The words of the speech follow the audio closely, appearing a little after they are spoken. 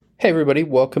Hey everybody,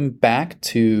 welcome back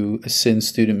to Ascend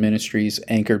Student Ministries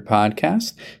Anchored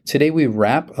Podcast. Today we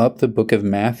wrap up the book of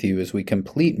Matthew as we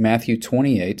complete Matthew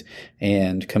 28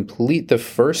 and complete the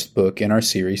first book in our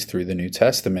series through the New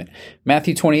Testament.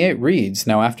 Matthew 28 reads,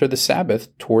 "Now after the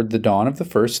Sabbath, toward the dawn of the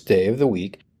first day of the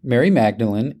week, Mary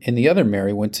Magdalene and the other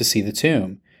Mary went to see the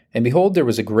tomb. And behold, there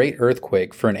was a great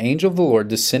earthquake, for an angel of the Lord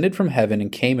descended from heaven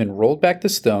and came and rolled back the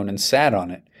stone and sat on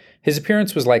it. His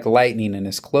appearance was like lightning, and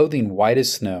his clothing white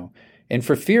as snow. And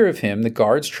for fear of him, the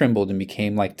guards trembled and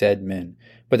became like dead men.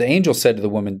 But the angel said to the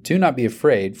woman, 'Do not be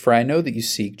afraid, for I know that you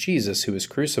seek Jesus, who was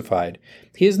crucified.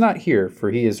 He is not here, for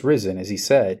he is risen, as he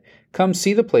said. Come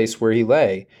see the place where he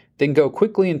lay. Then go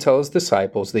quickly and tell his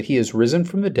disciples that he is risen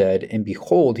from the dead, and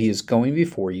behold, he is going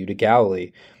before you to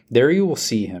Galilee. There you will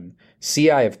see him.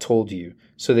 See, I have told you.'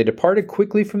 So they departed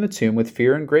quickly from the tomb with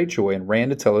fear and great joy, and ran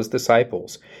to tell his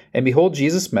disciples. And behold,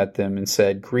 Jesus met them and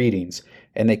said, 'Greetings.'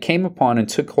 And they came upon and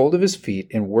took hold of his feet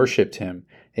and worshipped him.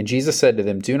 And Jesus said to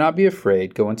them, 'Do not be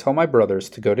afraid. Go and tell my brothers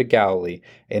to go to Galilee,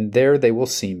 and there they will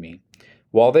see me.'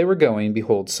 While they were going,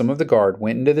 behold, some of the guard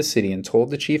went into the city and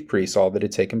told the chief priests all that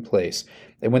had taken place.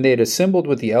 And when they had assembled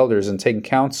with the elders and taken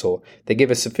counsel, they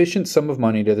gave a sufficient sum of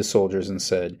money to the soldiers and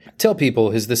said, 'Tell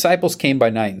people, his disciples came by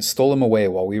night and stole him away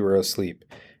while we were asleep.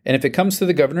 And if it comes to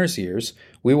the governor's ears,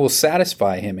 we will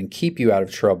satisfy him and keep you out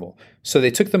of trouble.' So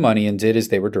they took the money and did as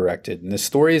they were directed. And the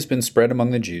story has been spread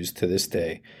among the Jews to this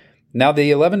day. Now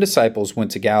the 11 disciples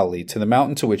went to Galilee, to the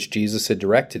mountain to which Jesus had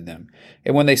directed them.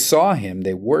 And when they saw him,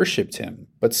 they worshipped him,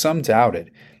 but some doubted.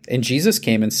 And Jesus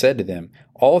came and said to them,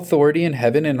 'All authority in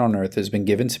heaven and on earth has been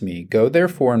given to me. Go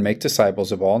therefore and make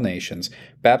disciples of all nations,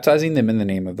 baptizing them in the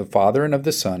name of the Father and of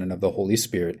the Son and of the Holy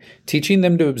Spirit, teaching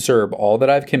them to observe all that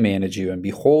I have commanded you. And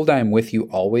behold, I am with you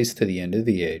always to the end of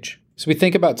the age.'" So we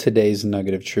think about today's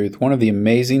nugget of truth. One of the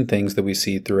amazing things that we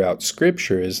see throughout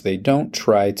Scripture is they don't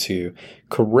try to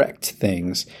correct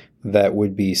things that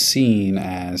would be seen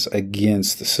as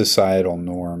against societal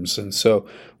norms. And so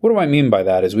what do I mean by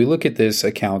that? As we look at this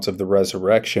account of the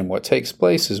resurrection, what takes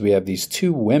place is we have these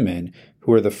two women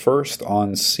who are the first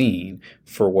on scene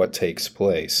for what takes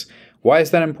place. Why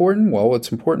is that important? Well,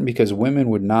 it's important because women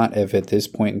would not have at this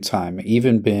point in time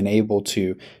even been able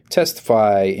to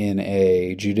testify in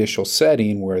a judicial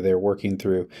setting where they're working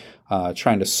through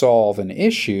trying to solve an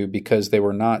issue because they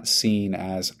were not seen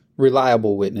as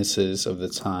reliable witnesses of the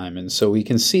time. And so we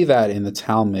can see that in the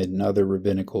Talmud and other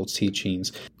rabbinical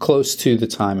teachings close to the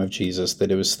time of Jesus,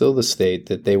 that it was still the state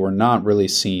that they were not really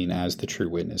seen as the true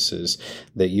witnesses,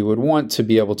 that you would want to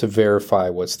be able to verify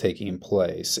what's taking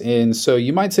place. And so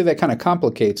you might say that kind of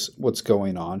complicates what's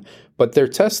going on, but their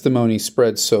testimony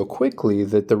spreads so quickly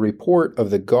that the report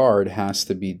of the guard has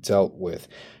to be dealt with.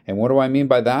 And what do I mean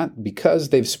by that? Because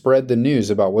they've spread the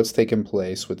news about what's taken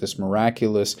place with this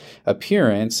miraculous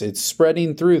appearance, it's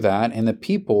spreading through that, and the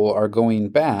people are going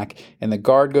back, and the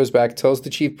guard goes back, tells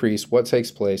the chief priest what takes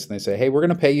place, and they say, "Hey, we're going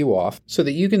to pay you off so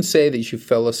that you can say that you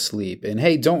fell asleep. And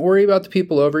hey, don't worry about the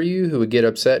people over you who would get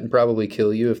upset and probably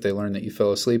kill you if they learn that you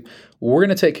fell asleep. We're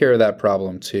going to take care of that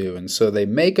problem too." And so they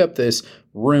make up this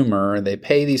rumor and they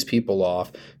pay these people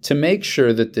off to make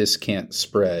sure that this can't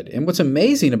spread. And what's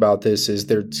amazing about this is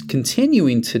they're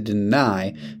continuing to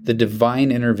deny the divine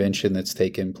intervention that's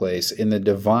taken place in the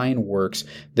divine works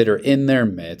that are in their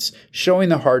midst, showing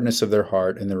the hardness of their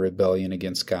heart and the rebellion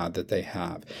against God that they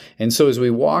have. And so as we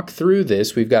walk through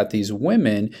this, we've got these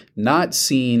women not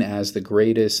seen as the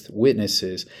greatest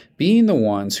witnesses, being the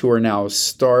ones who are now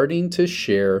starting to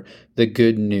share the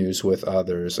good news with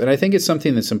others. And I think it's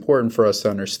something that's important for us to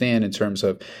understand in terms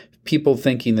of people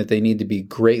thinking that they need to be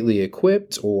greatly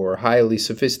equipped or highly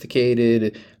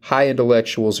sophisticated, high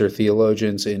intellectuals or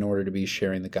theologians in order to be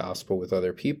sharing the gospel with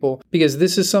other people. Because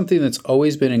this is something that's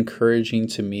always been encouraging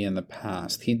to me in the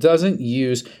past. He doesn't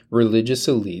use religious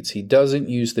elites. He doesn't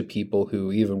use the people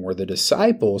who even were the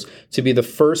disciples to be the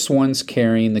first ones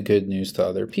carrying the good news to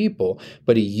other people.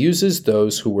 But he uses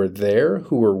those who were there,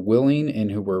 who were willing, and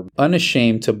who were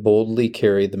unashamed to boldly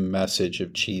carry the message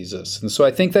of Jesus. And so I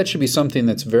think that should be something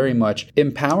that's very much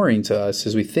empowering to us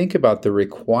as we think about the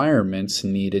requirements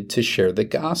needed to share the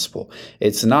gospel.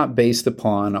 It's not based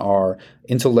upon our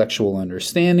intellectual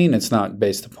understanding. It's not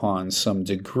based upon some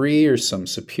degree or some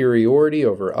superiority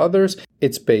over others.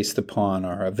 It's based upon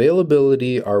our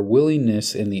availability, our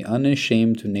willingness, and the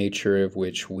unashamed nature of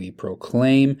which we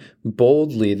proclaim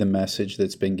boldly the message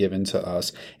that's been given to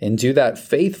us and do that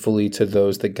faithfully to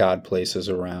those that God places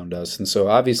around us. And so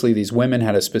obviously these women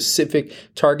had a specific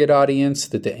target audience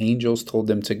that the angels told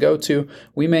them to go to.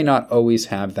 We may not always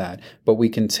have that, but we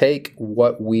can take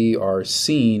what we are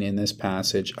seeing in this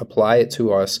passage, apply it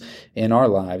to us in our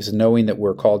lives, knowing that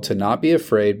we're called to not be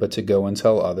afraid, but to go and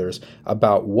tell others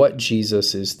about what Jesus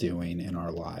is doing in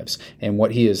our lives and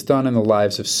what he has done in the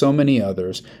lives of so many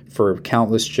others for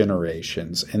countless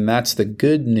generations. And that's the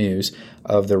good news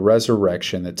of the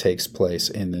resurrection that takes place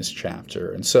in this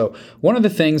chapter. And so one of the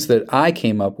things that I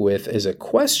came up with as a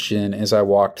question as I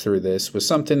walked through this was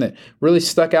something that really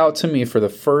stuck out to me for the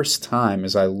first time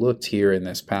as I looked here in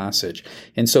this passage.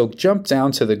 And so jump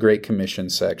down to the Great Commission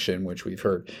section, which we've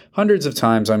heard hundreds of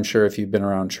times, I'm sure, if you've been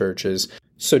around churches.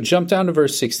 So jump down to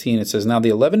verse 16. It says, "Now the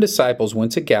 11 disciples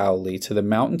went to Galilee, to the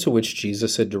mountain to which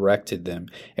Jesus had directed them.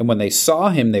 And when they saw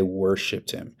him, they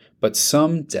worshipped him. But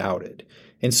some doubted."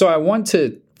 And so I want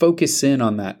to focus in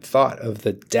on that thought of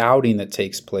the doubting that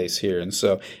takes place here. And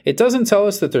so it doesn't tell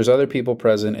us that there's other people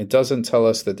present. It doesn't tell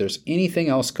us that there's anything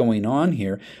else going on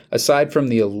here aside from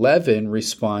the 11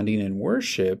 responding in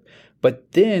worship.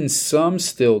 But then some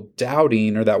still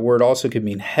doubting, or that word also could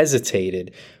mean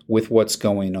hesitated with what's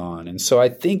going on. And so I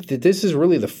think that this is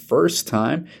really the first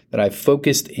time that I've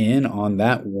focused in on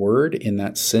that word in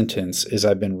that sentence as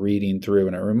I've been reading through.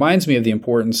 And it reminds me of the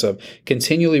importance of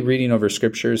continually reading over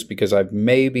scriptures, because I've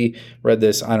maybe read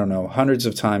this, I don't know, hundreds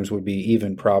of times would be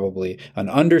even probably an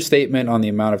understatement on the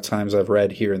amount of times I've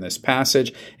read here in this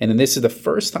passage. And then this is the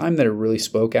first time that it really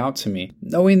spoke out to me,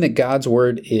 knowing that God's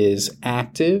word is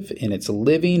active and it's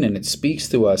living and it speaks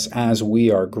to us as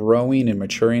we are growing and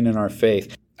maturing in our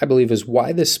faith, I believe is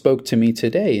why this spoke to me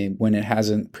today when it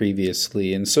hasn't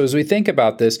previously. And so as we think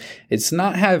about this, it's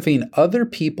not having other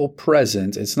people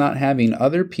present. It's not having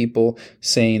other people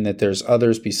saying that there's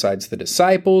others besides the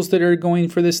disciples that are going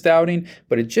for this doubting,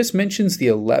 but it just mentions the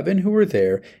 11 who were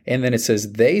there. And then it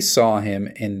says they saw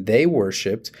him and they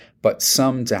worshiped, but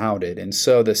some doubted. And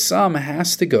so the some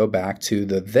has to go back to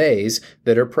the theys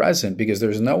that are present, because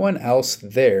there's no one else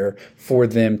there for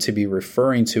them to be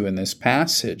referring to in this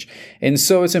passage. And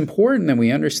so it's important that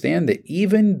we understand that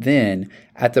even then,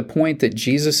 at the point that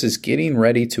Jesus is getting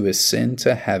ready to ascend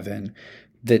to heaven,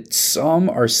 that some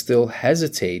are still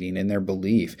hesitating in their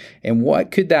belief. And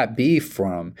what could that be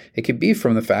from? It could be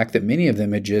from the fact that many of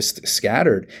them had just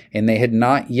scattered and they had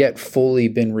not yet fully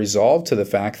been resolved to the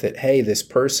fact that, hey, this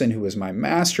person who is my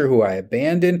master, who I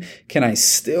abandoned, can I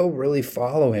still really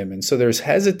follow him? And so there's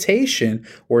hesitation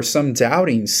or some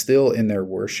doubting still in their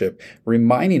worship,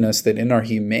 reminding us that in our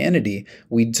humanity,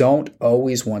 we don't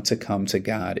always want to come to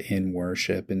God in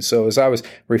worship. And so as I was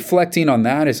reflecting on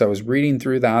that, as I was reading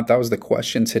through that, that was the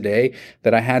question today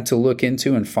that I had to look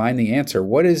into and find the answer.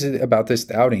 What is it about this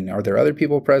doubting? Are there other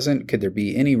people present? Could there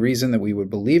be any reason that we would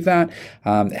believe that?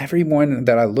 Everyone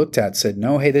that I looked at said,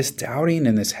 no, hey, this doubting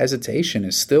and this hesitation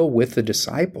is still with the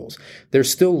disciples. They're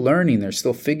still learning. They're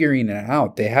still figuring it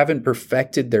out. They haven't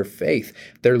perfected their faith.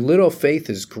 Their little faith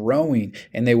is growing,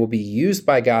 and they will be used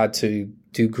by God to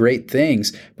do great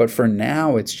things. But for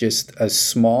now, it's just a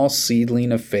small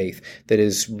seedling of faith that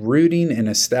is rooting and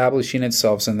establishing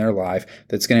itself in their life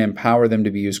that's going to empower them to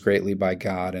be used greatly by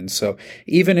God. And so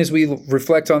even as we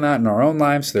reflect on that in our own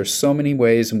lives, there's so many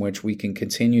ways in which we can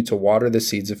continue to water the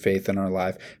seeds of faith in our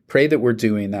life. Pray that we're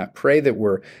doing that. Pray that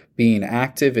we're being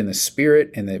active in the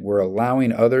Spirit and that we're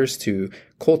allowing others to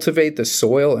cultivate the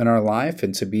soil in our life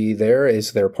and to be there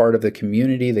as they're part of the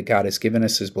community that God has given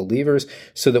us as believers,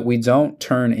 so that we don't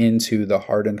turn into the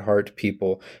hardened heart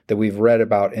people that we've read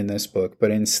about in this book, but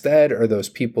instead are those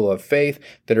people of faith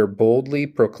that are boldly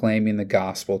proclaiming the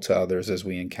gospel to others as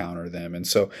we encounter them. And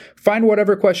so find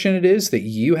whatever question it is that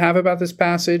you have about this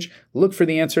passage, look for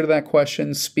the answer to that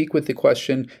question, speak with the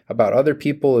question about other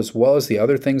people as well as the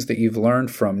other things that you've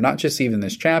learned from not just even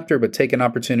this chapter, but take an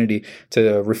opportunity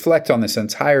to reflect on this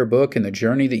entire book and the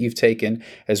journey that you've taken,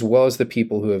 as well as the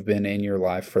people who have been in your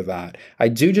life for that. I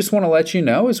do just want to let you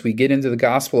know, as we get into the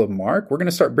Gospel of Mark, we're going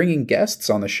to start bringing guests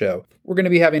on the show. We're going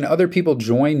to be having other people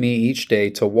join me each day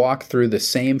to walk through the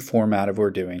same format of what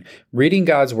we're doing, reading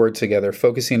God's Word together,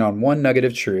 focusing on one nugget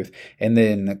of truth, and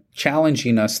then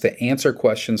challenging us to answer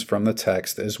questions from the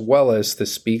text, as well as to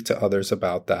speak to others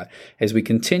about that. As we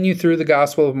continue through the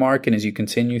Gospel of Mark, and as you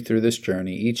continue through this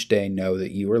journey, each day know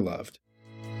that you are loved.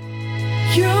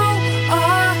 You